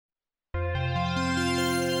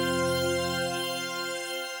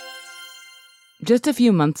Just a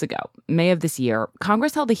few months ago, May of this year,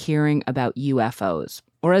 Congress held a hearing about UFOs,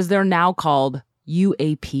 or as they're now called,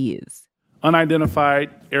 UAPs. Unidentified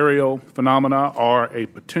aerial phenomena are a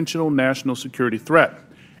potential national security threat,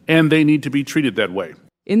 and they need to be treated that way.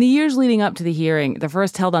 In the years leading up to the hearing, the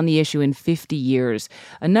first held on the issue in 50 years,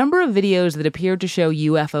 a number of videos that appeared to show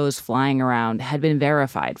UFOs flying around had been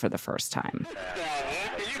verified for the first time.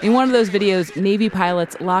 In one of those videos, Navy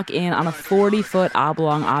pilots lock in on a 40-foot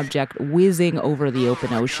oblong object whizzing over the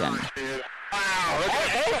open ocean.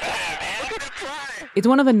 It's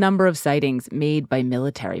one of a number of sightings made by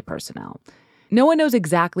military personnel. No one knows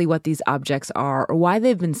exactly what these objects are or why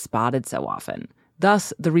they've been spotted so often.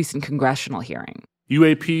 Thus, the recent congressional hearing.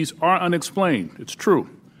 UAPs are unexplained, it's true,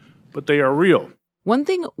 but they are real. One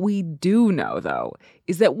thing we do know, though,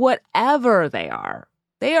 is that whatever they are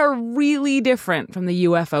really different from the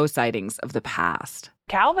UFO sightings of the past.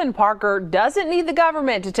 Calvin Parker doesn't need the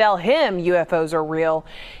government to tell him UFOs are real.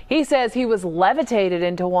 He says he was levitated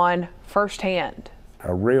into one firsthand.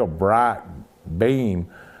 A real bright beam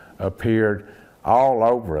appeared all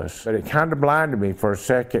over us, but it kind of blinded me for a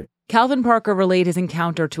second. Calvin Parker relayed his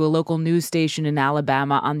encounter to a local news station in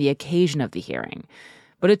Alabama on the occasion of the hearing,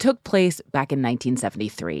 but it took place back in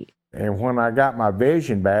 1973. And when I got my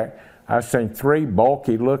vision back, I seen three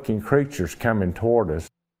bulky-looking creatures coming toward us.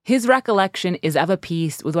 His recollection is of a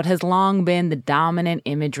piece with what has long been the dominant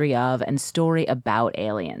imagery of and story about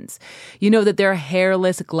aliens. You know that they're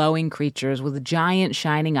hairless, glowing creatures with giant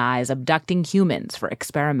shining eyes abducting humans for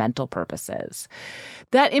experimental purposes.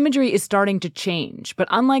 That imagery is starting to change, but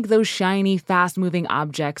unlike those shiny, fast-moving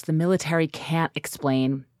objects the military can't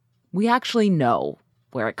explain, we actually know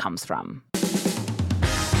where it comes from.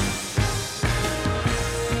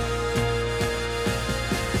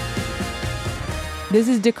 This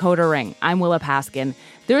is Decoder Ring. I'm Willa Paskin.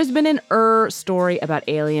 There's been an story about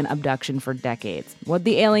alien abduction for decades. What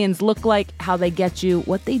the aliens look like, how they get you,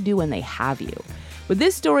 what they do when they have you. But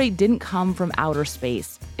this story didn't come from outer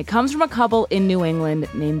space. It comes from a couple in New England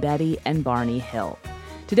named Betty and Barney Hill.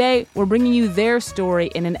 Today, we're bringing you their story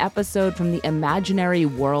in an episode from the Imaginary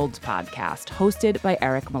Worlds podcast, hosted by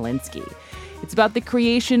Eric Molinsky. It's about the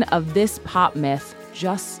creation of this pop myth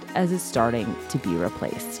just as it's starting to be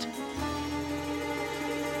replaced.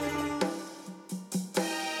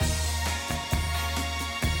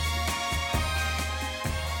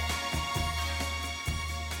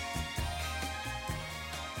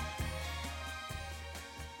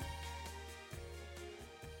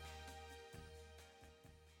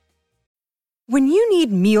 When you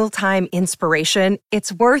need mealtime inspiration,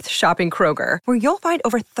 it's worth shopping Kroger, where you'll find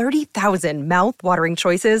over 30,000 mouth-watering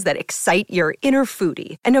choices that excite your inner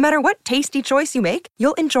foodie. And no matter what tasty choice you make,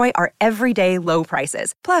 you'll enjoy our everyday low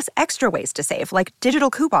prices, plus extra ways to save, like digital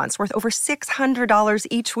coupons worth over $600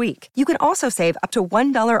 each week. You can also save up to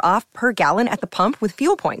 $1 off per gallon at the pump with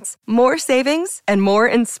fuel points. More savings and more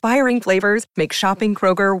inspiring flavors make shopping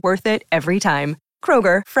Kroger worth it every time.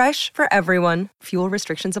 Kroger, fresh for everyone. Fuel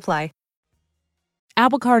restrictions apply.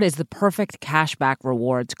 Apple Card is the perfect cashback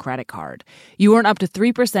rewards credit card. You earn up to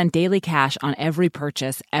 3% daily cash on every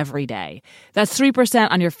purchase every day. That's 3%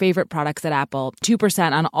 on your favorite products at Apple,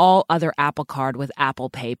 2% on all other Apple Card with Apple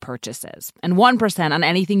Pay purchases, and 1% on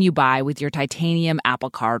anything you buy with your titanium Apple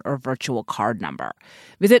Card or virtual card number.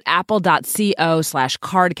 Visit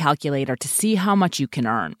apple.co/card calculator to see how much you can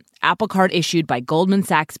earn. Apple Card issued by Goldman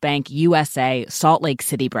Sachs Bank USA, Salt Lake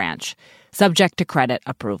City branch. Subject to credit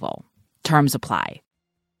approval. Terms apply.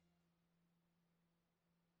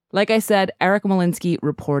 Like I said, Eric Molinsky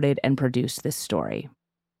reported and produced this story.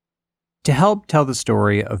 To help tell the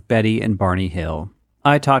story of Betty and Barney Hill,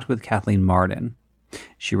 I talked with Kathleen Marden.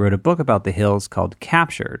 She wrote a book about the Hills called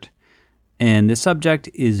Captured, and the subject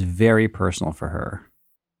is very personal for her.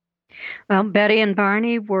 Well, Betty and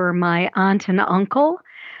Barney were my aunt and uncle.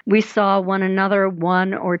 We saw one another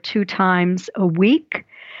 1 or 2 times a week.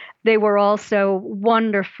 They were also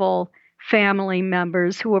wonderful family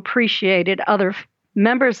members who appreciated other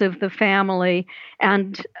members of the family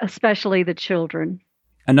and especially the children.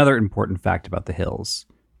 Another important fact about the Hills: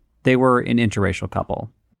 they were an interracial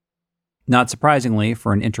couple. Not surprisingly,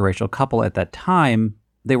 for an interracial couple at that time,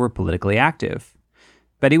 they were politically active.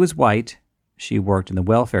 Betty was white. She worked in the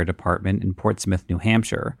welfare department in Portsmouth, New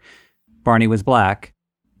Hampshire. Barney was black.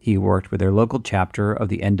 He worked with their local chapter of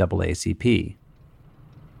the NAACP.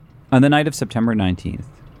 On the night of September 19th,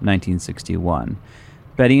 1961,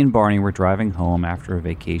 Betty and Barney were driving home after a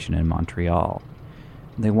vacation in Montreal.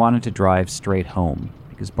 They wanted to drive straight home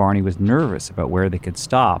because Barney was nervous about where they could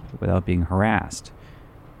stop without being harassed.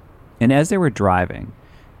 And as they were driving,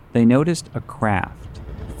 they noticed a craft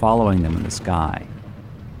following them in the sky.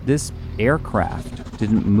 This aircraft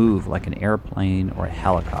didn't move like an airplane or a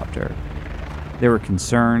helicopter. They were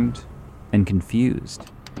concerned and confused.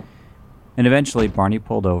 And eventually, Barney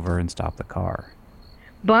pulled over and stopped the car.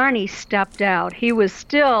 Barney stepped out. He was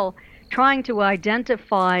still trying to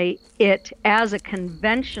identify it as a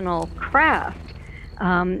conventional craft.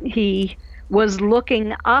 He was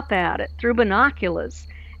looking up at it through binoculars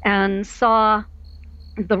and saw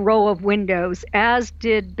the row of windows, as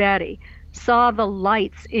did Betty, saw the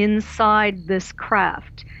lights inside this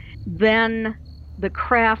craft. Then the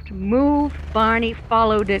craft moved. Barney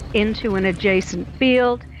followed it into an adjacent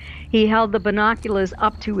field. He held the binoculars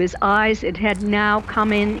up to his eyes. It had now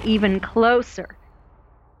come in even closer.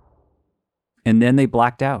 And then they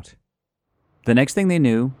blacked out. The next thing they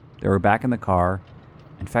knew, they were back in the car.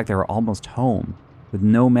 In fact, they were almost home with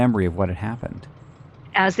no memory of what had happened.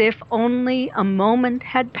 As if only a moment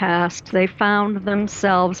had passed, they found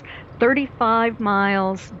themselves 35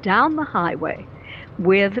 miles down the highway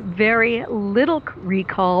with very little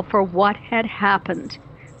recall for what had happened.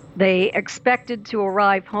 They expected to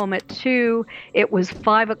arrive home at 2. It was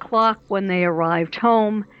 5 o'clock when they arrived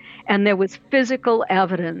home, and there was physical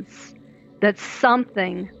evidence that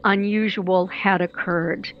something unusual had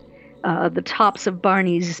occurred. The tops of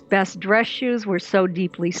Barney's best dress shoes were so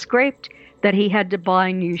deeply scraped that he had to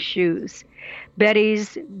buy new shoes.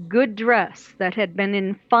 Betty's good dress that had been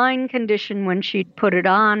in fine condition when she'd put it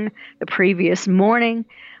on the previous morning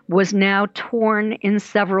was now torn in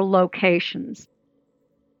several locations.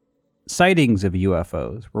 Sightings of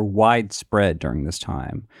UFOs were widespread during this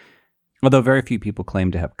time, although very few people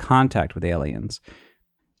claimed to have contact with aliens.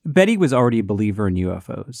 Betty was already a believer in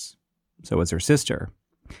UFOs. So was her sister.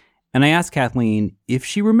 And I asked Kathleen if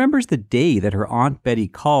she remembers the day that her Aunt Betty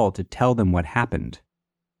called to tell them what happened.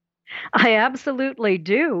 I absolutely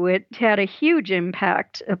do. It had a huge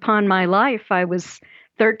impact upon my life. I was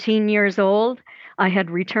 13 years old. I had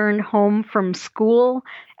returned home from school,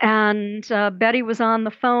 and Betty was on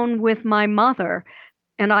the phone with my mother,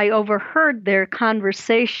 and I overheard their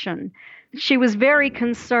conversation. She was very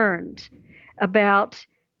concerned about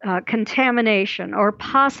contamination or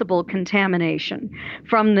possible contamination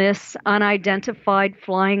from this unidentified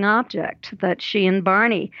flying object that she and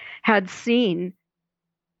Barney had seen.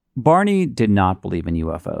 Barney did not believe in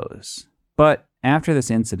UFOs, but after this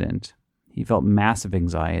incident, he felt massive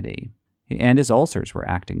anxiety, and his ulcers were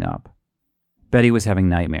acting up. Betty was having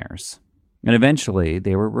nightmares, and eventually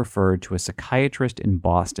they were referred to a psychiatrist in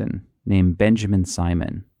Boston named Benjamin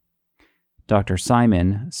Simon. Dr.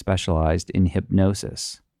 Simon specialized in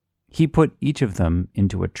hypnosis. He put each of them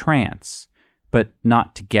into a trance, but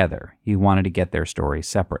not together. He wanted to get their stories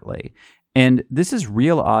separately. And this is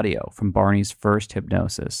real audio from Barney's first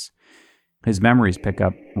hypnosis. His memories pick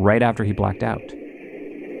up right after he blacked out. I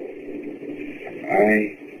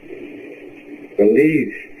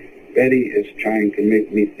believe Betty is trying to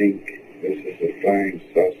make me think this is a flying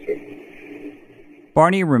saucer.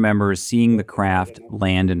 Barney remembers seeing the craft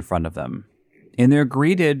land in front of them. And they're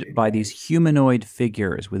greeted by these humanoid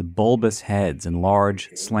figures with bulbous heads and large,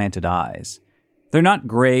 slanted eyes. They're not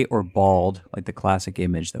gray or bald like the classic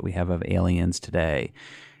image that we have of aliens today,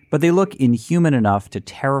 but they look inhuman enough to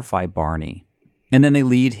terrify Barney. And then they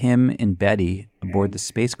lead him and Betty aboard the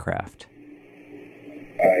spacecraft.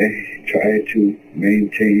 I try to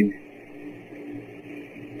maintain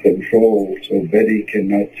control so Betty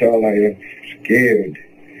cannot tell I am scared.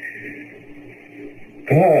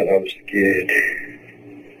 God, I'm scared.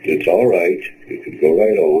 It's all right. You can go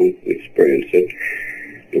right on, experience it.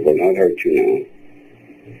 It will not hurt you now.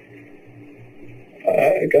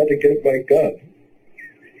 I got to get my gun.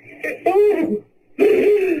 Oh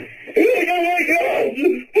my God!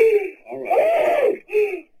 All right.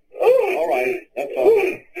 All right. That's all.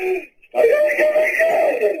 Stop.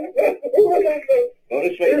 Go to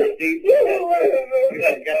sleep, Steve. You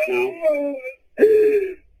got to get now.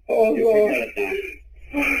 Oh, you forgot it now.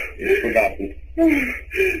 It's forgotten.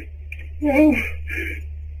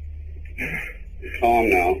 Calm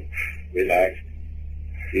now. Relax.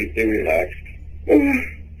 Deeply relaxed.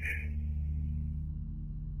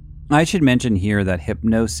 I should mention here that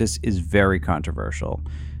hypnosis is very controversial.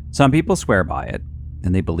 Some people swear by it,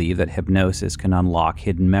 and they believe that hypnosis can unlock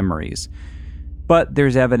hidden memories. But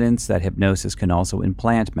there's evidence that hypnosis can also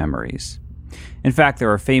implant memories. In fact,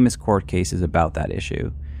 there are famous court cases about that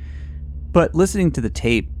issue. But listening to the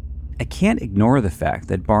tape, I can't ignore the fact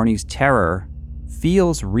that Barney's terror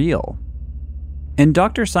feels real. And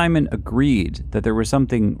Dr. Simon agreed that there was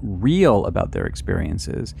something real about their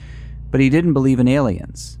experiences, but he didn't believe in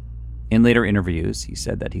aliens. In later interviews, he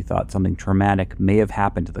said that he thought something traumatic may have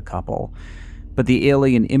happened to the couple, but the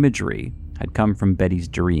alien imagery had come from Betty's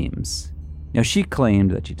dreams. Now, she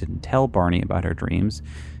claimed that she didn't tell Barney about her dreams,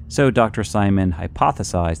 so Dr. Simon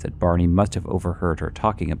hypothesized that Barney must have overheard her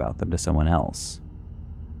talking about them to someone else.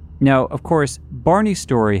 Now, of course, Barney's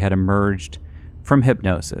story had emerged from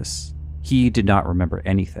hypnosis. He did not remember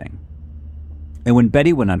anything. And when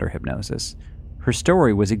Betty went under hypnosis, her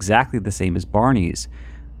story was exactly the same as Barney's,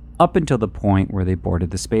 up until the point where they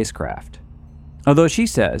boarded the spacecraft. Although she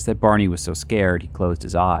says that Barney was so scared he closed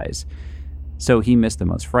his eyes, so he missed the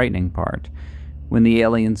most frightening part, when the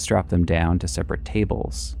aliens strapped them down to separate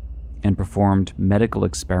tables and performed medical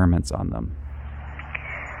experiments on them.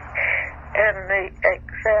 And the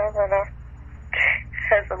examiner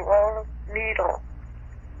has a long needle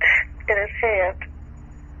in his hand,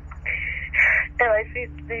 and I see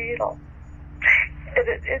the needle, and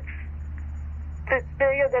it's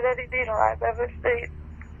bigger than any needle I've ever seen.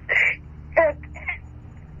 And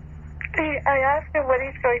I asked him what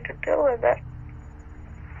he's going to do with it,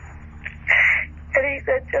 and he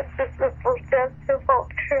said just a simple test of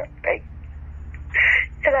alterity.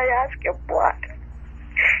 And I asked him what,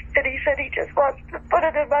 and he said he just wants to put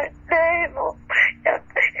it in my navel. And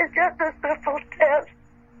it's just a simple test.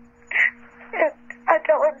 And I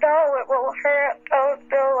don't know, it will hurt. Don't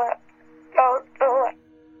do it. Don't do it.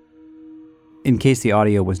 In case the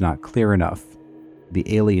audio was not clear enough,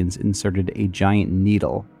 the aliens inserted a giant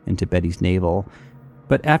needle into Betty's navel,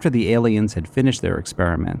 but after the aliens had finished their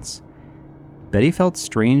experiments, Betty felt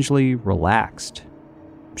strangely relaxed.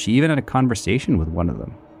 She even had a conversation with one of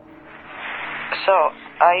them. So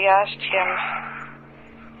I asked him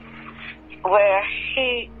where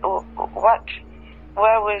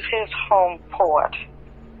was his home port,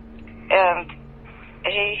 and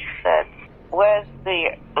he said, where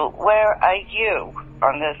are you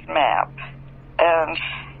on this map? And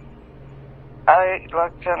I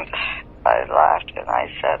looked and I laughed and I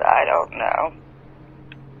said, I don't know.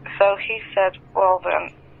 So he said, well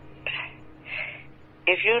then,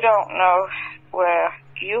 if you don't know where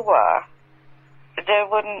you are, there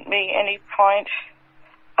wouldn't be any point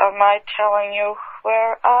of my telling you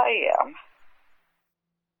where I am.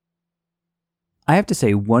 I have to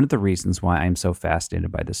say, one of the reasons why I'm so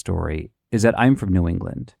fascinated by this story is that I'm from New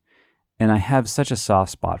England, and I have such a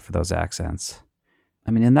soft spot for those accents.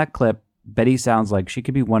 I mean, in that clip, Betty sounds like she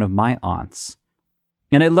could be one of my aunts.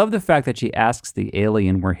 And I love the fact that she asks the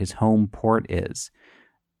alien where his home port is,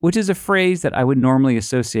 which is a phrase that I would normally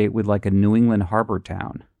associate with like a New England harbor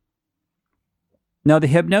town. Now, the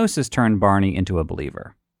hypnosis turned Barney into a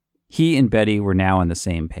believer. He and Betty were now on the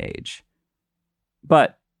same page.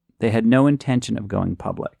 But they had no intention of going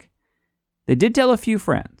public. They did tell a few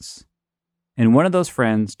friends, and one of those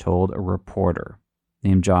friends told a reporter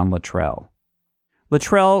named John Luttrell.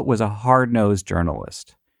 Luttrell was a hard-nosed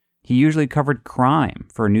journalist. He usually covered crime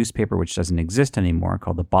for a newspaper which doesn't exist anymore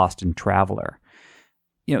called the Boston Traveler.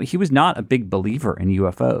 You know, he was not a big believer in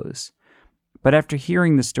UFOs, but after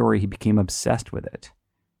hearing the story, he became obsessed with it.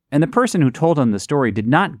 And the person who told him the story did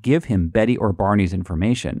not give him Betty or Barney's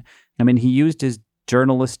information. I mean, he used his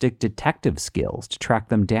journalistic detective skills to track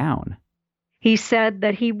them down. He said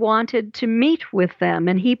that he wanted to meet with them,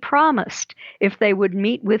 and he promised if they would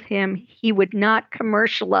meet with him, he would not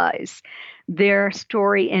commercialize their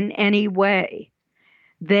story in any way.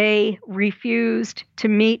 They refused to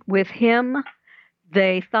meet with him.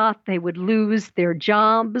 They thought they would lose their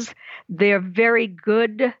jobs. They're very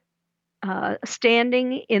good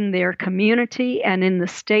standing in their community and in the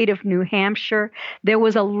state of New Hampshire. There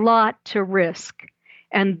was a lot to risk,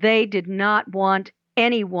 and they did not want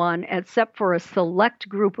anyone except for a select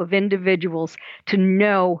group of individuals to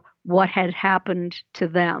know what had happened to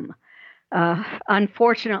them.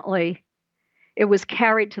 Unfortunately, it was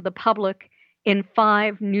carried to the public in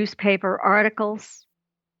 5 newspaper articles.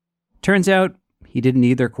 Turns out he didn't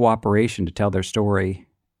need their cooperation to tell their story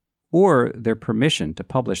or their permission to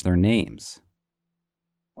publish their names.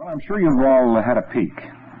 Well, I'm sure you've all had a peek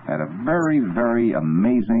at a very, very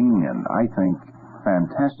amazing and, I think,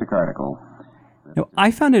 fantastic article. Now,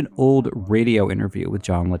 I found an old radio interview with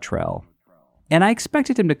John Luttrell, and I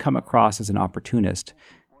expected him to come across as an opportunist,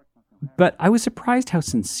 but I was surprised how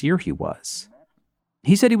sincere he was.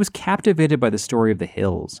 He said he was captivated by the story of the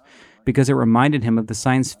hills because it reminded him of the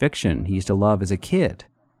science fiction he used to love as a kid.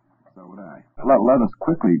 So would I. Let us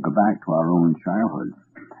quickly go back to our own childhood.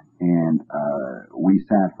 And we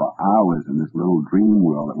sat for hours in this little dream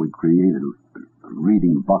world that we created,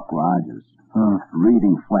 reading Buck Rogers,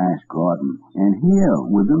 reading Flash Gordon. And here,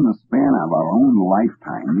 within the span of our own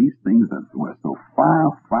lifetime, these things that were so far,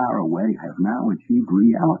 far away have now achieved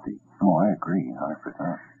reality. Oh, I agree,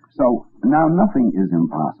 100%. So now nothing is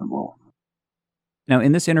impossible. Now,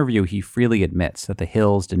 in this interview, he freely admits that the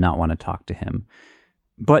Hills did not want to talk to him,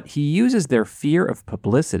 but he uses their fear of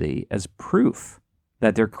publicity as proof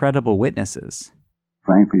that they're credible witnesses.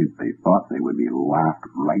 Frankly, they thought they would be laughed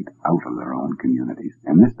right out of their own communities,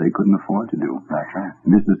 and this they couldn't afford to do. That's right.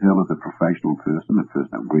 Mrs. Hill is a professional person, a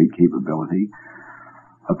person of great capability,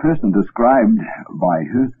 a person described by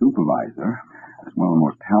her supervisor as one of the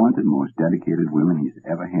most talented, most dedicated women he's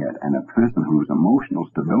ever had, and a person whose emotional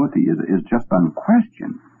stability is just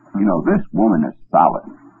unquestioned. You know, this woman is solid.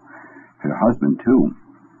 Her husband, too.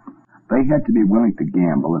 They had to be willing to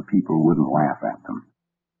gamble if people wouldn't laugh at them.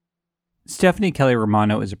 Stephanie Kelly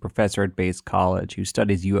Romano is a professor at Bates College who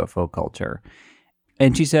studies UFO culture.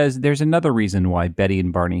 And she says there's another reason why Betty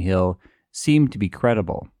and Barney Hill seem to be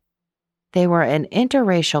credible. They were an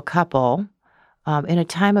interracial couple in a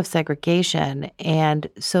time of segregation, and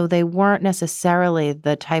so they weren't necessarily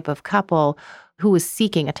the type of couple who was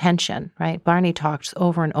seeking attention, right? Barney talks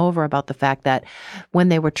over and over about the fact that when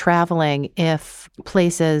they were traveling, if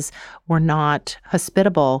places were not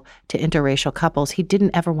hospitable to interracial couples, he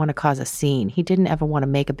didn't ever want to cause a scene. He didn't ever want to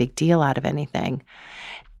make a big deal out of anything.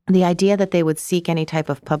 The idea that they would seek any type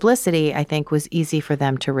of publicity, I think, was easy for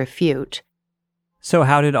them to refute. So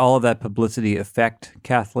how did all of that publicity affect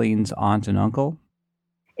Kathleen's aunt and uncle?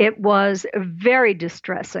 It was very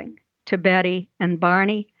distressing to Betty and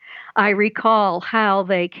Barney. I recall how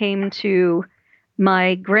they came to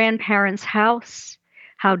my grandparents' house,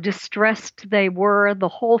 how distressed they were. The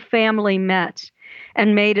whole family met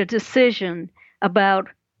and made a decision about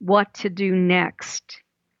what to do next.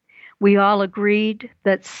 We all agreed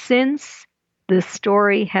that since the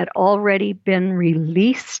story had already been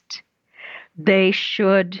released, they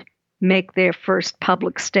should make their first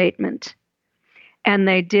public statement. And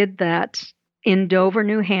they did that in Dover,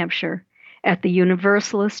 New Hampshire, at the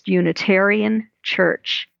Universalist Unitarian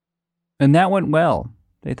Church. And that went well.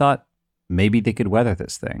 They thought maybe they could weather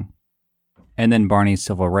this thing. And then Barney's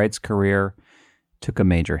civil rights career took a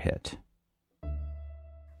major hit.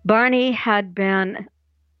 Barney had been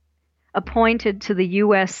appointed to the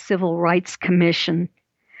U.S. Civil Rights Commission.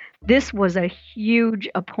 This was a huge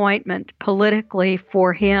appointment politically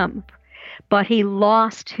for him, but he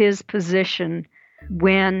lost his position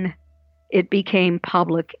when it became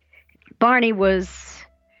public. Barney was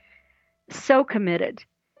so committed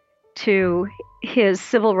to his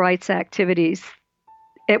civil rights activities.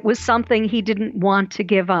 It was something he didn't want to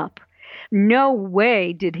give up. No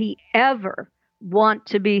way did he ever want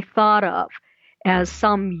to be thought of as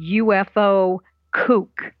some UFO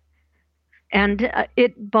kook. And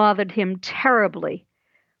it bothered him terribly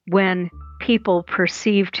when people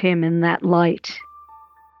perceived him in that light.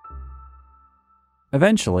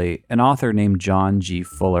 Eventually, an author named John G.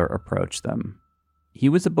 Fuller approached them. He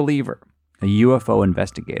was a believer, a UFO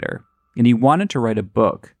investigator, and he wanted to write a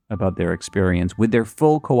book about their experience with their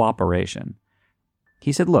full cooperation.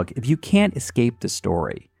 He said, look, if you can't escape the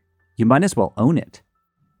story, you might as well own it.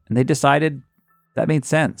 And they decided that made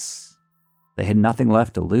sense. They had nothing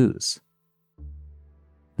left to lose.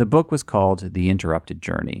 The book was called The Interrupted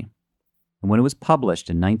Journey. And when it was published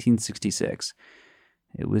in 1966,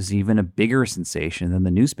 it was even a bigger sensation than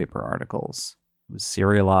the newspaper articles. It was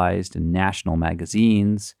serialized in national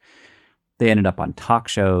magazines. They ended up on talk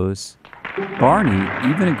shows. Barney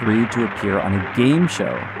even agreed to appear on a game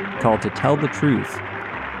show called To Tell the Truth,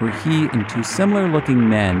 where he and two similar-looking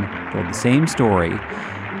men told the same story,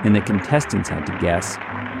 and the contestants had to guess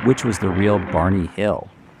which was the real Barney Hill.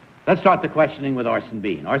 Let's start the questioning with Orson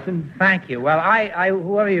Bean. Orson? Thank you. Well,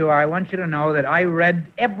 whoever you are, I want you to know that I read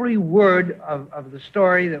every word of the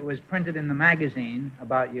story that was printed in the magazine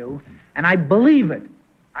about you, and I believe it.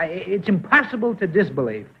 It's impossible to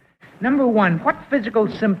disbelieve. Number one, what physical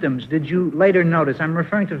symptoms did you later notice? I'm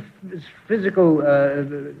referring to physical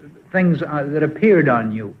things that appeared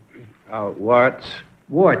on you. Warts.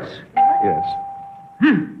 Warts? Yes.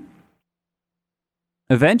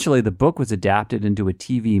 Eventually, the book was adapted into a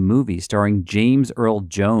TV movie starring James Earl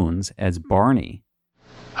Jones as Barney.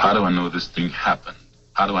 How do I know this thing happened?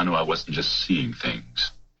 How do I know I wasn't just seeing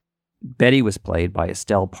things? Betty was played by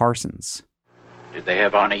Estelle Parsons. Did they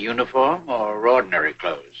have on a uniform or ordinary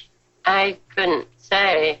clothes? I couldn't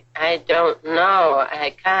say. I don't know.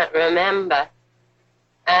 I can't remember.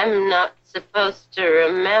 I'm not supposed to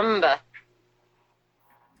remember.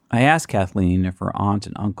 I asked Kathleen if her aunt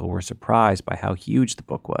and uncle were surprised by how huge the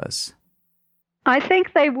book was. I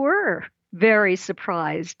think they were very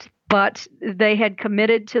surprised, but they had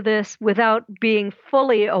committed to this without being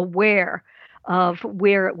fully aware of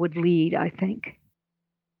where it would lead, I think.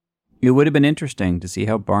 It would have been interesting to see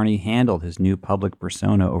how Barney handled his new public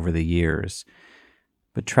persona over the years.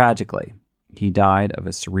 But tragically, He died of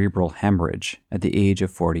a cerebral hemorrhage at the age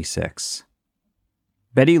of 46.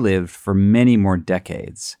 Betty lived for many more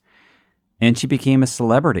decades, and she became a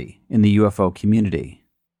celebrity in the UFO community.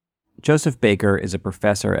 Joseph Baker is a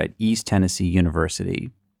professor at East Tennessee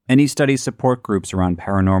University, and he studies support groups around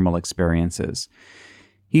paranormal experiences.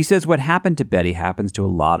 He says what happened to Betty happens to a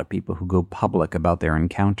lot of people who go public about their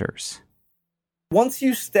encounters. Once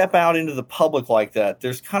you step out into the public like that,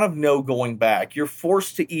 there's kind of no going back. You're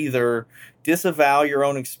forced to either disavow your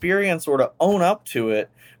own experience or to own up to it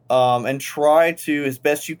and try to, as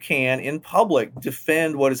best you can, in public,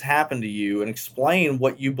 defend what has happened to you and explain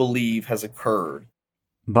what you believe has occurred.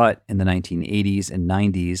 But in the 1980s and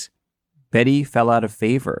 90s, Betty fell out of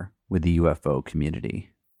favor with the UFO community.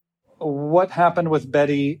 What happened with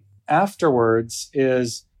Betty afterwards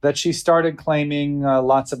is that she started claiming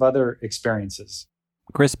lots of other experiences.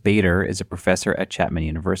 Chris Bader is a professor at Chapman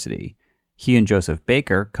University. He and Joseph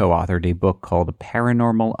Baker co-authored a book called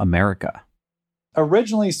Paranormal America.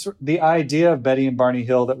 Originally, the idea of Betty and Barney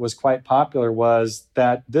Hill that was quite popular was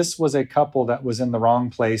that this was a couple that was in the wrong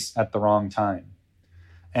place at the wrong time.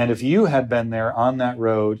 And if you had been there on that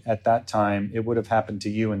road at that time, it would have happened to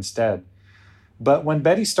you instead. But when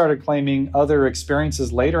Betty started claiming other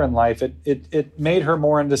experiences later in life, it made her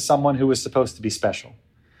more into someone who was supposed to be special,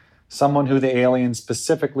 someone who the aliens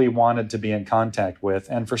specifically wanted to be in contact with.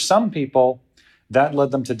 And for some people, that led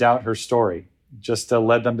them to doubt her story, just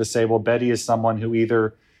led them to say, well, Betty is someone who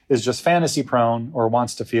either is just fantasy prone or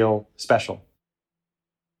wants to feel special.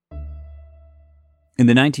 In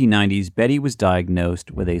the 1990s, Betty was diagnosed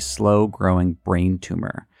with a slow-growing brain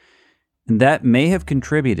tumor. And that may have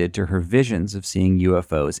contributed to her visions of seeing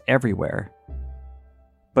UFOs everywhere.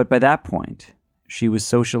 But by that point, she was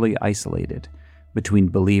socially isolated between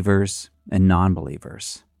believers and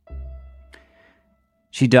non-believers.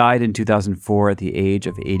 She died in 2004 at the age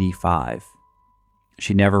of 85.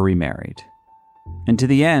 She never remarried. And to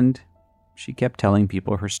the end, she kept telling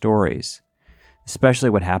people her stories, especially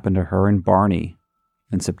what happened to her and Barney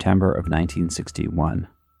in September of 1961.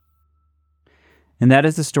 And that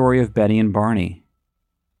is the story of Betty and Barney.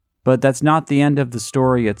 But that's not the end of the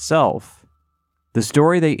story itself. The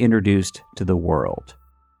story they introduced to the world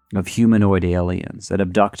of humanoid aliens that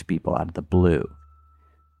abduct people out of the blue.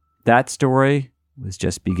 That story was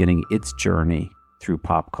just beginning its journey through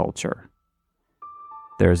pop culture.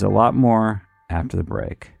 There's a lot more after the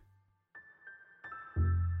break.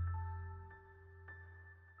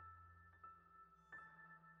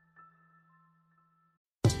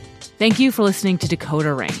 Thank you for listening to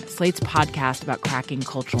Decoder Ring, Slate's podcast about cracking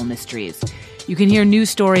cultural mysteries. You can hear new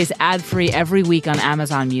stories ad-free every week on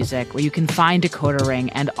Amazon Music, where you can find Decoder Ring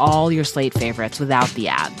and all your Slate favorites without the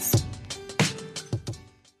ads.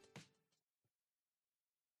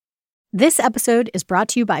 This episode is brought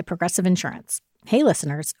to you by Progressive Insurance. Hey,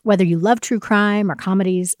 listeners, whether you love true crime or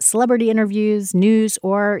comedies, celebrity interviews, news,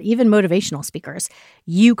 or even motivational speakers,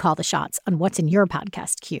 you call the shots on what's in your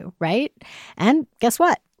podcast queue, right? And guess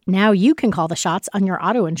what? Now you can call the shots on your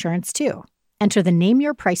auto insurance, too. Enter the Name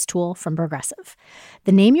Your Price tool from Progressive.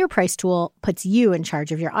 The Name Your Price tool puts you in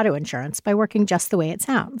charge of your auto insurance by working just the way it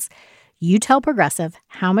sounds. You tell Progressive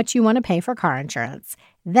how much you want to pay for car insurance.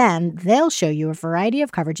 Then they'll show you a variety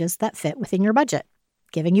of coverages that fit within your budget,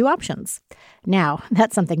 giving you options. Now,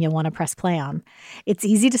 that's something you'll want to press play on. It's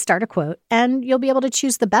easy to start a quote, and you'll be able to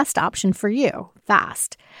choose the best option for you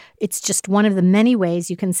fast. It's just one of the many ways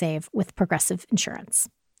you can save with Progressive Insurance.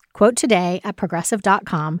 Quote today at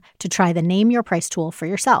Progressive.com to try the Name Your Price tool for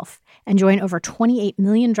yourself and join over 28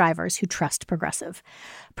 million drivers who trust Progressive.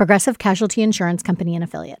 Progressive Casualty Insurance Company and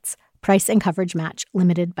Affiliates. Price and coverage match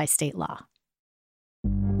limited by state law.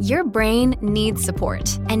 Your brain needs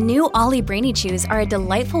support, and new Ollie Brainy Chews are a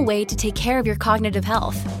delightful way to take care of your cognitive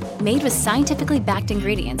health. Made with scientifically backed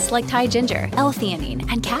ingredients like Thai ginger,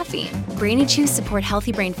 L-theanine, and caffeine, Brainy Chews support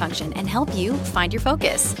healthy brain function and help you find your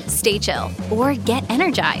focus, stay chill, or get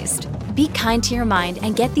energized. Be kind to your mind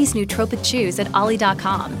and get these nootropic chews at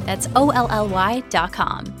Ollie.com. That's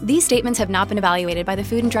OLLY.com. These statements have not been evaluated by the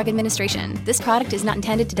Food and Drug Administration. This product is not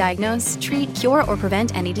intended to diagnose, treat, cure, or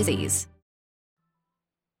prevent any disease.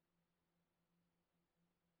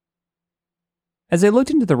 As I looked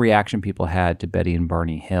into the reaction people had to Betty and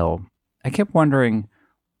Barney Hill, I kept wondering,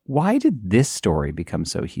 why did this story become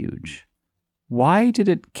so huge? Why did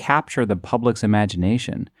it capture the public's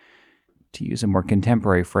imagination? To use a more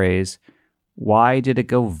contemporary phrase, why did it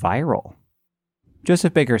go viral?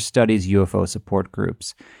 Joseph Baker studies UFO support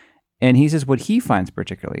groups, and he says what he finds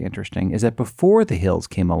particularly interesting is that before the Hills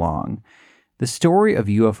came along, the story of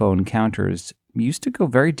UFO encounters used to go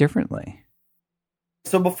very differently.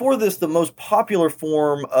 So before this, the most popular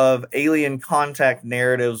form of alien contact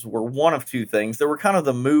narratives were one of two things. There were kind of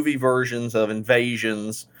the movie versions of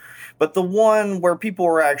invasions, but the one where people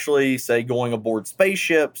were actually, say, going aboard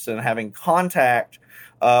spaceships and having contact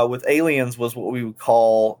with aliens was what we would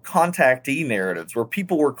call contactee narratives, where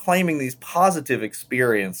people were claiming these positive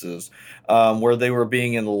experiences, where they were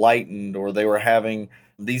being enlightened or they were having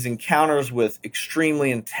these encounters with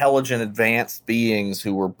extremely intelligent, advanced beings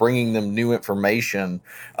who were bringing them new information.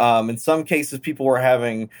 In some cases, people were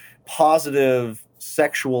having positive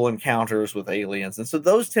sexual encounters with aliens. And so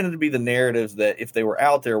those tended to be the narratives that, if they were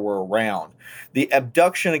out there, were around. The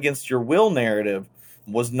abduction against your will narrative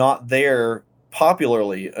was not there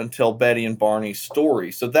popularly until Betty and Barney's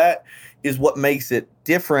story. So that is what makes it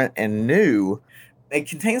different and new. It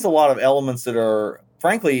contains a lot of elements that are,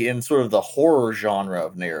 frankly, in sort of the horror genre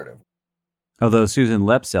of narrative. Although Susan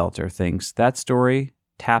Lepselter thinks that story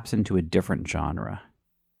taps into a different genre.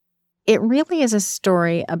 It really is a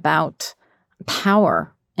story about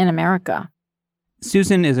power in America.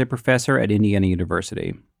 Susan is a professor at Indiana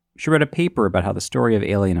University. She read a paper about how the story of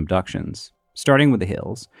alien abductions, starting with the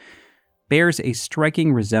Hills, bears a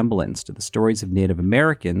striking resemblance to the stories of Native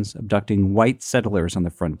Americans abducting white settlers on the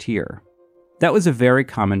frontier. That was a very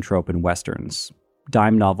common trope in Westerns,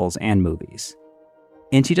 dime novels, and movies.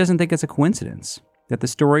 And she doesn't think it's a coincidence that the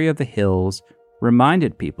story of the Hills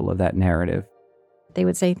reminded people of that narrative. They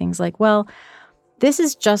would say things like, well, this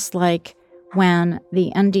is just like when the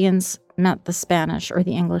Indians met the Spanish or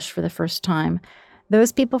the English for the first time.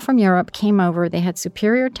 Those people from Europe came over, they had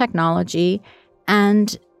superior technology,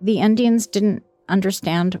 and the Indians didn't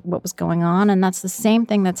understand what was going on, and that's the same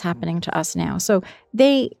thing that's happening to us now. So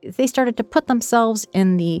they started to put themselves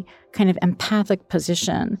in the kind of empathic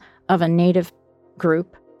position of a native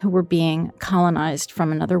group who were being colonized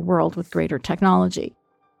from another world with greater technology.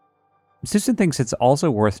 Susan thinks it's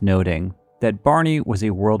also worth noting that Barney was a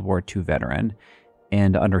World War II veteran,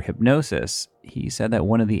 and under hypnosis, he said that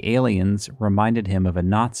one of the aliens reminded him of a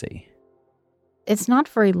Nazi. It's not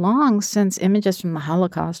very long since images from the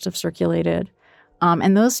Holocaust have circulated,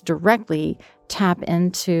 and those directly tap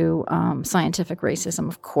into scientific racism,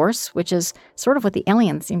 of course, which is sort of what the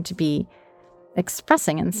aliens seem to be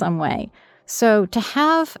expressing in some way. So to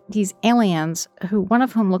have these aliens, one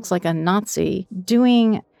of whom looks like a Nazi,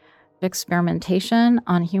 doing experimentation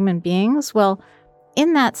on human beings, well,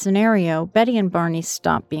 in that scenario, Betty and Barney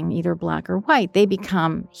stop being either black or white. They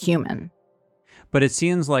become human. But it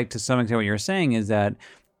seems like, to some extent, what you're saying is that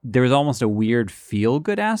there's almost a weird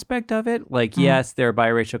feel-good aspect of it. Like, yes, they're a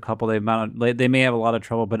biracial couple. They may have a lot of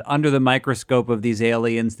trouble, but under the microscope of these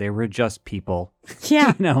aliens, they were just people.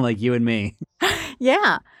 Yeah. Like you and me.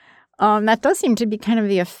 Yeah. That does seem to be kind of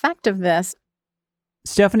the effect of this.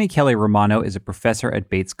 Stephanie Kelly Romano is a professor at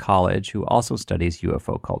Bates College who also studies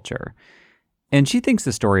UFO culture. And she thinks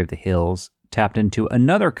the story of the Hills tapped into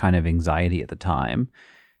another kind of anxiety at the time,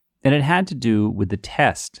 and it had to do with the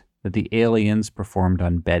test that the aliens performed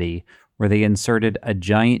on Betty, where they inserted a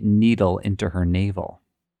giant needle into her navel.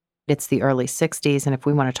 It's the early 60s, and if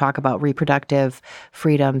we want to talk about reproductive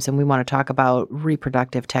freedoms and we want to talk about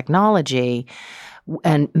reproductive technology,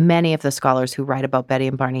 and many of the scholars who write about Betty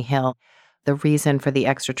and Barney Hill, the reason for the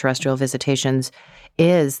extraterrestrial visitations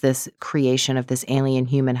is this creation of this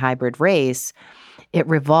alien-human hybrid race. It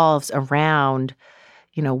revolves around,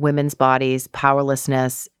 women's bodies,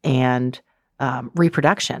 powerlessness, and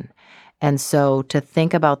reproduction. And so to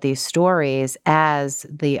think about these stories as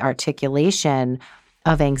the articulation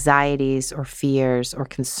of anxieties or fears or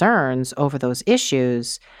concerns over those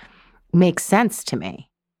issues makes sense to me.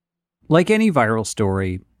 Like any viral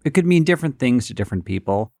story, it could mean different things to different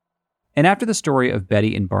people. And after the story of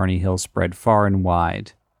Betty and Barney Hill spread far and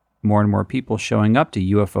wide, more and more people showing up to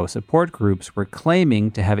UFO support groups were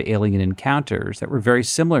claiming to have alien encounters that were very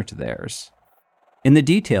similar to theirs. And the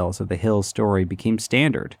details of the Hills story became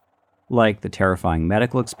standard, like the terrifying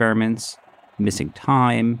medical experiments, missing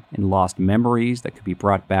time, and lost memories that could be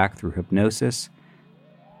brought back through hypnosis.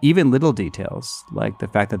 Even little details, like the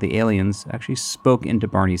fact that the aliens actually spoke into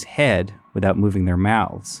Barney's head without moving their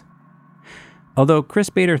mouths. Although Chris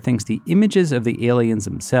Bader thinks the images of the aliens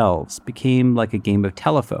themselves became like a game of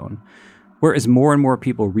telephone, whereas more and more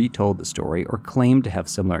people retold the story or claimed to have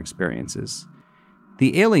similar experiences.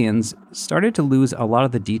 The aliens started to lose a lot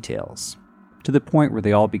of the details, to the point where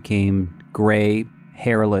they all became gray,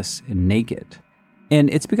 hairless, and naked. And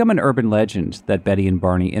it's become an urban legend that Betty and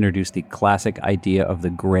Barney introduced the classic idea of the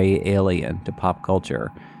gray alien to pop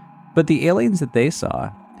culture. But the aliens that they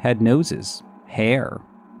saw had noses, hair,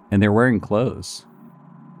 and they're wearing clothes.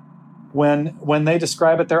 when they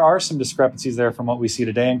describe it, there are some discrepancies there from what we see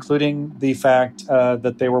today, including the fact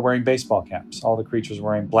that they were wearing baseball caps. All the creatures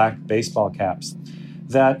were wearing black baseball caps.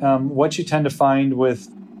 That what you tend to find with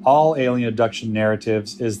all alien abduction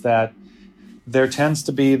narratives is that there tends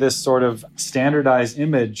to be this sort of standardized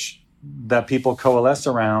image that people coalesce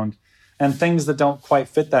around, and things that don't quite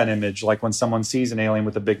fit that image, like when someone sees an alien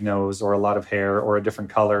with a big nose or a lot of hair or a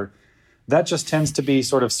different color, that just tends to be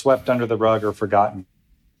sort of swept under the rug or forgotten.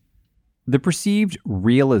 The perceived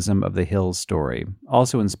realism of the Hills story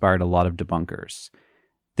also inspired a lot of debunkers.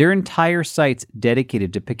 There are entire sites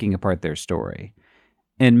dedicated to picking apart their story.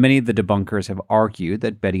 And many of the debunkers have argued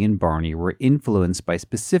that Betty and Barney were influenced by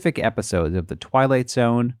specific episodes of The Twilight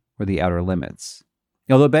Zone or The Outer Limits,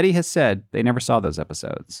 although Betty has said they never saw those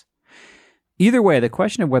episodes. Either way, the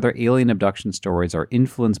question of whether alien abduction stories are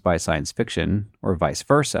influenced by science fiction or vice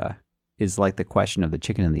versa is like the question of the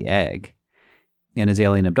chicken and the egg. And as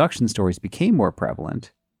alien abduction stories became more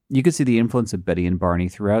prevalent, you could see the influence of Betty and Barney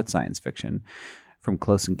throughout science fiction, from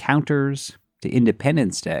Close Encounters to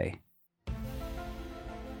Independence Day.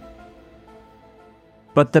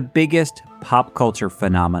 But the biggest pop culture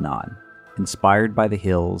phenomenon inspired by the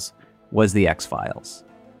Hills was The X-Files.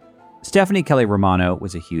 Stephanie Kelly Romano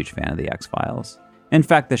was a huge fan of The X-Files. In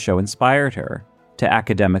fact, the show inspired her to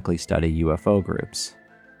academically study UFO groups.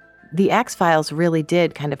 The X-Files really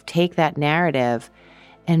did kind of take that narrative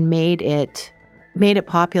and made it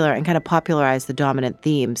popular and kind of popularized the dominant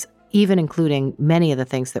themes, even including many of the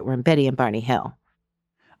things that were in Betty and Barney Hill.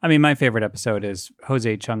 I mean, my favorite episode is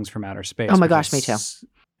Jose Chung's From Outer Space. Oh my gosh, me too.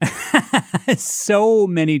 So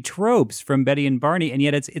many tropes from Betty and Barney, and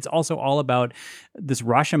yet it's also all about this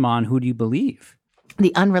Rashomon, who do you believe?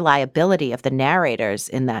 The unreliability of the narrators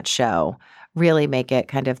in that show really make it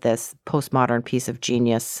kind of this postmodern piece of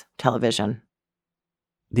genius television.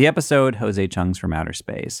 The episode, Jose Chung's From Outer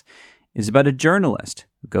Space, is about a journalist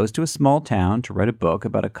who goes to a small town to write a book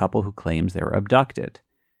about a couple who claims they were abducted.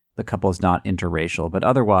 The couple is not interracial, but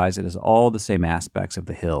otherwise it has all the same aspects of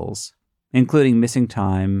the Hills, including missing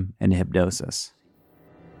time and hypnosis.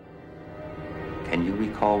 Can you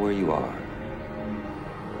recall where you are?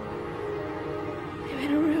 I'm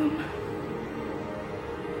in a room.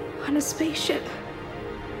 On a spaceship.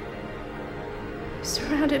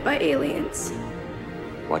 Surrounded by aliens.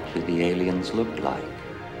 What do the aliens look like?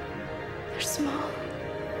 They're small.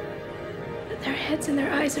 Their heads and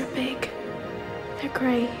their eyes are big. They're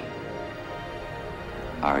gray.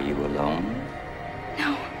 Are you alone?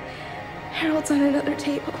 No. Harold's on another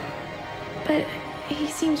table. But he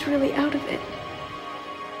seems really out of it.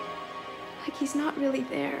 Like he's not really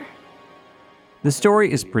there. The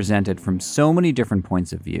story is presented from so many different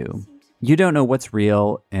points of view. You don't know what's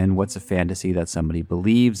real and what's a fantasy that somebody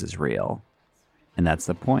believes is real. And that's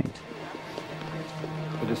the point.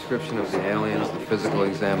 The description of the aliens, the physical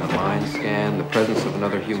exam, the mind scan, the presence of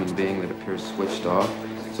another human being that appears switched off,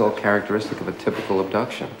 it's all characteristic of a typical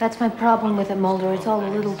abduction. That's my problem with it, Mulder. It's all a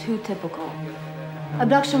little too typical.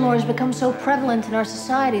 Abduction lore has become so prevalent in our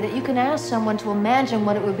society that you can ask someone to imagine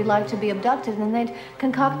what it would be like to be abducted and they'd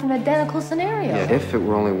concoct an identical scenario. Yeah, if it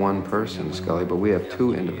were only one person, Scully, but we have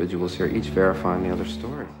two individuals here, each verifying the other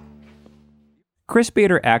story. Chris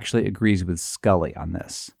Bader actually agrees with Scully on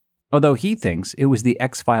this, although he thinks it was the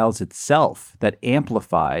X-Files itself that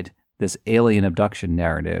amplified this alien abduction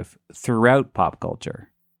narrative throughout pop culture.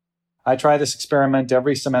 I try this experiment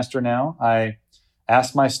every semester now. I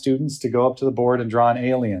ask my students to go up to the board and draw an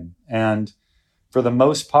alien. And for the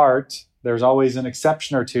most part, there's always an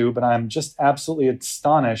exception or two, but I'm just absolutely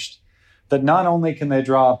astonished that not only can they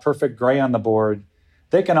draw a perfect gray on the board,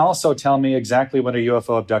 they can also tell me exactly what a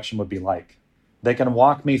UFO abduction would be like. They can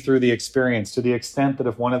walk me through the experience to the extent that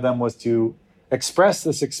if one of them was to express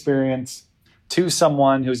this experience to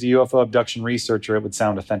someone who's a UFO abduction researcher, it would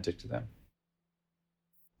sound authentic to them.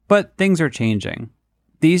 But things are changing.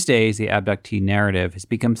 These days, the abductee narrative has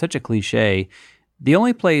become such a cliche. The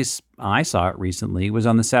only place I saw it recently was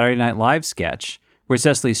on the Saturday Night Live sketch, where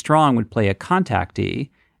Cecily Strong would play a contactee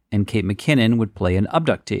and Kate McKinnon would play an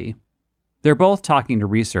abductee. They're both talking to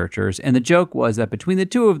researchers, and the joke was that between the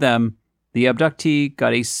two of them, the abductee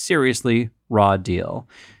got a seriously raw deal,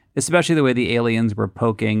 especially the way the aliens were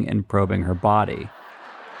poking and probing her body.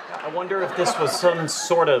 I wonder if this was some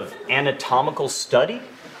sort of anatomical study?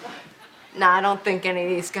 No, I don't think any of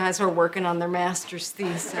these guys are working on their master's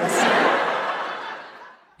thesis.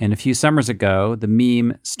 And a few summers ago, the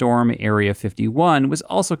meme Storm Area 51 was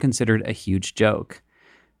also considered a huge joke.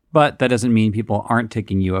 But that doesn't mean people aren't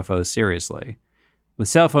taking UFOs seriously. With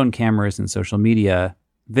cell phone cameras and social media,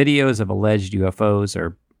 videos of alleged UFOs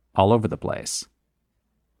are all over the place.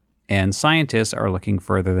 And scientists are looking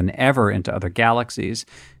further than ever into other galaxies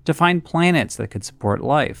to find planets that could support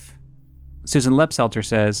life. Susan Lepselter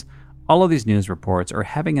says, all of these news reports are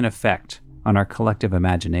having an effect on our collective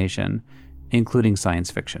imagination, including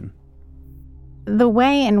science fiction. The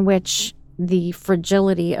way in which the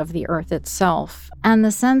fragility of the Earth itself and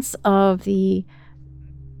the sense of the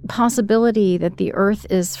possibility that the Earth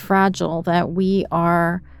is fragile, that we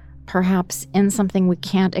are perhaps in something we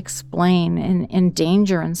can't explain, in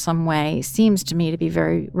danger in some way, seems to me to be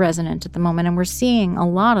very resonant at the moment. And we're seeing a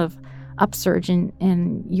lot of upsurge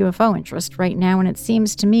in UFO interest right now. And it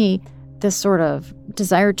seems to me this sort of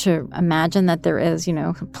desire to imagine that there is,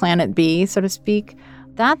 planet B, so to speak,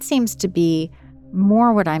 that seems to be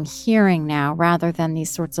more what I'm hearing now rather than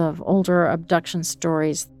these sorts of older abduction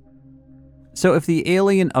stories. So if the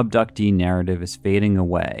alien abductee narrative is fading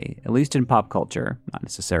away, at least in pop culture, not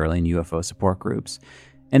necessarily in UFO support groups,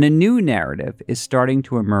 and a new narrative is starting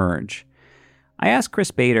to emerge, I asked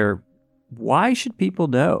Chris Bader, why should people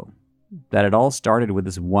know that it all started with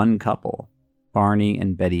this one couple, Barney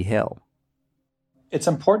and Betty Hill? It's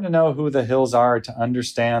important to know who the Hills are to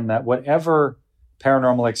understand that whatever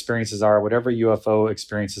paranormal experiences are, whatever UFO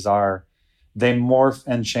experiences are, they morph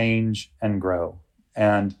and change and grow.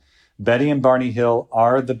 And Betty and Barney Hill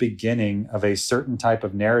are the beginning of a certain type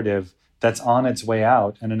of narrative that's on its way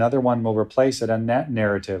out, and another one will replace it, and that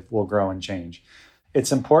narrative will grow and change.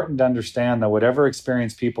 It's important to understand that whatever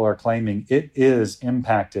experience people are claiming, it is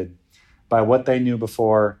impacted by what they knew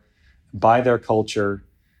before, by their culture,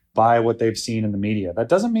 by what they've seen in the media. That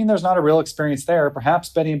doesn't mean there's not a real experience there. Perhaps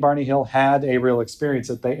Betty and Barney Hill had a real experience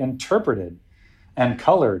that they interpreted and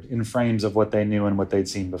colored in frames of what they knew and what they'd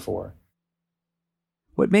seen before.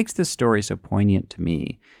 What makes this story so poignant to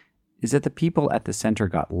me is that the people at the center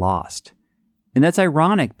got lost. And that's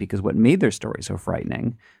ironic because what made their story so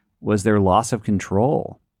frightening was their loss of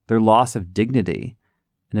control, their loss of dignity,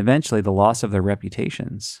 and eventually the loss of their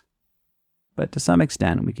reputations. But to some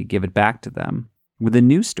extent, we could give it back to them with a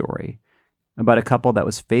new story about a couple that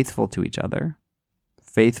was faithful to each other,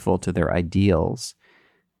 faithful to their ideals,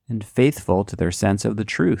 and faithful to their sense of the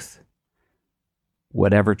truth,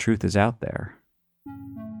 whatever truth is out there.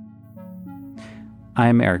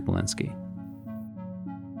 I'm Eric Molinsky.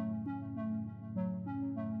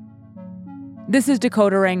 This is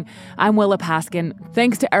Decoder Ring. I'm Willa Paskin.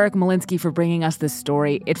 Thanks to Eric Molinsky for bringing us this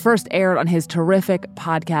story. It first aired on his terrific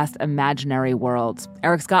podcast, Imaginary Worlds.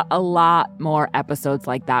 Eric's got a lot more episodes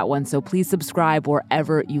like that one, so please subscribe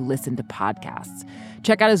wherever you listen to podcasts.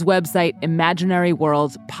 Check out his website,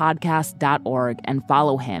 imaginaryworldspodcast.org, and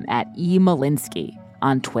follow him at @emolinsky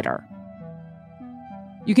on Twitter.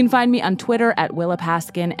 You can find me on Twitter at Willa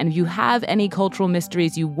Paskin, and if you have any cultural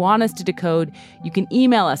mysteries you want us to decode, you can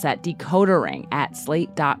email us at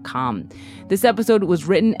decodering@slate.com. This episode was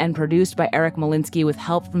written and produced by Eric Molinsky with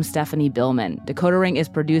help from Stephanie Billman. Decoder Ring is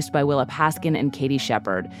produced by Willa Paskin and Katie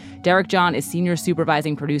Shepard. Derek John is senior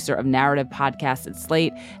supervising producer of narrative podcasts at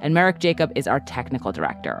Slate, and Merrick Jacob is our technical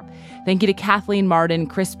director. Thank you to Kathleen Martin,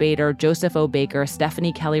 Chris Bader, Joseph O. Baker,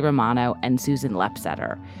 Stephanie Kelly Romano, and Susan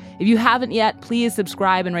Lepsetter. If you haven't yet, please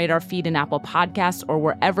subscribe and rate our feed in Apple Podcasts or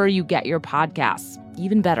wherever you get your podcasts.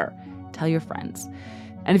 Even better, tell your friends.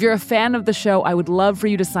 And if you're a fan of the show, I would love for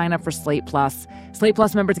you to sign up for Slate Plus. Slate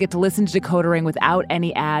Plus members get to listen to Decoder Ring without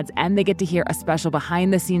any ads, and they get to hear a special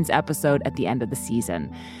behind-the-scenes episode at the end of the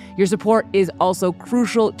season. Your support is also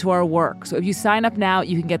crucial to our work. So if you sign up now,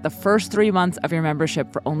 you can get the first 3 months of your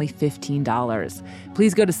membership for only $15.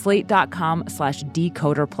 Please go to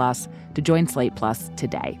slate.com/decoderplus to join Slate Plus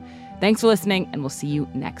today. Thanks for listening, and we'll see you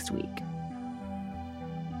next week.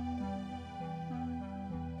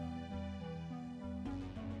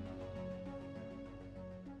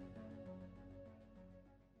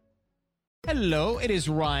 Hello, it is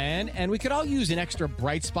Ryan, and we could all use an extra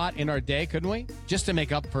bright spot in our day, couldn't we? Just to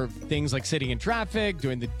make up for things like sitting in traffic,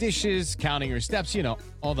 doing the dishes, counting your steps,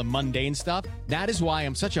 all the mundane stuff. That is why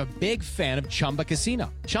I'm such a big fan of Chumba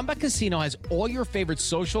Casino. Chumba Casino has all your favorite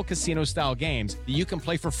social casino-style games that you can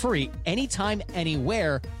play for free anytime,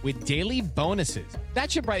 anywhere with daily bonuses.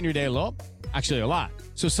 That should brighten your day a little. Actually, a lot.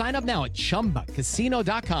 So sign up now at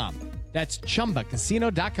ChumbaCasino.com. That's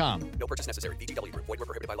ChumbaCasino.com. No purchase necessary. VGW Group. Void where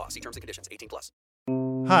prohibited by law. See terms and conditions. 18+.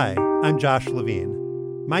 Hi, I'm Josh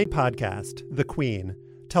Levine. My podcast, The Queen,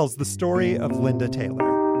 tells the story of Linda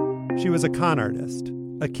Taylor. She was a con artist,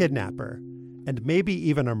 a kidnapper, and maybe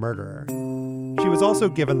even a murderer. She was also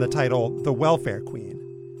given the title the Welfare Queen,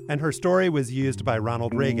 and her story was used by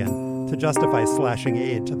Ronald Reagan to justify slashing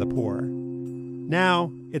aid to the poor.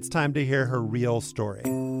 Now, it's time to hear her real story.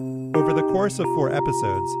 Over the course of 4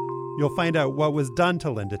 episodes, you'll find out what was done to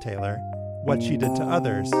Linda Taylor, what she did to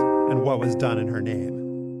others, and what was done in her name.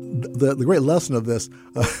 The great lesson of this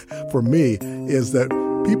for me is that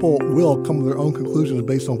people will come to their own conclusions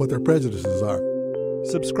based on what their prejudices are.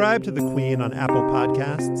 Subscribe to The Queen on Apple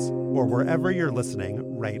Podcasts or wherever you're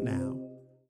listening right now.